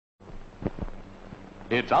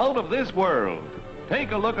It's out of this world.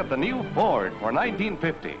 Take a look at the new Ford for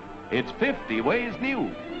 1950. It's 50 ways new.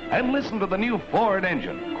 And listen to the new Ford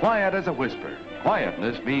engine, quiet as a whisper.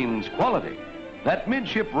 Quietness means quality. That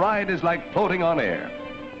midship ride is like floating on air.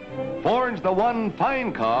 Ford's the one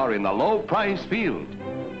fine car in the low-price field.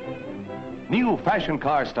 New fashion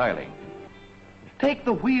car styling. Take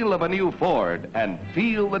the wheel of a new Ford and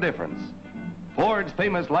feel the difference. Ford's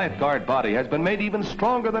famous lifeguard body has been made even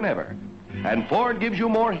stronger than ever. And Ford gives you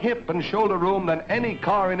more hip and shoulder room than any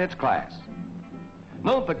car in its class.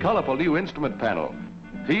 Note the colorful new instrument panel.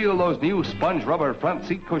 Feel those new sponge rubber front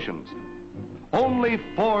seat cushions. Only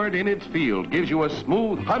Ford in its field gives you a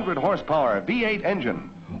smooth 100 horsepower V8 engine,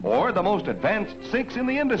 or the most advanced 6 in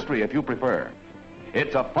the industry if you prefer.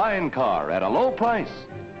 It's a fine car at a low price.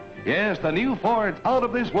 Yes, the new Ford's out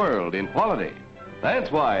of this world in quality. That's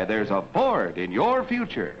why there's a Ford in your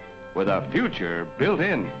future, with a future built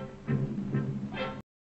in.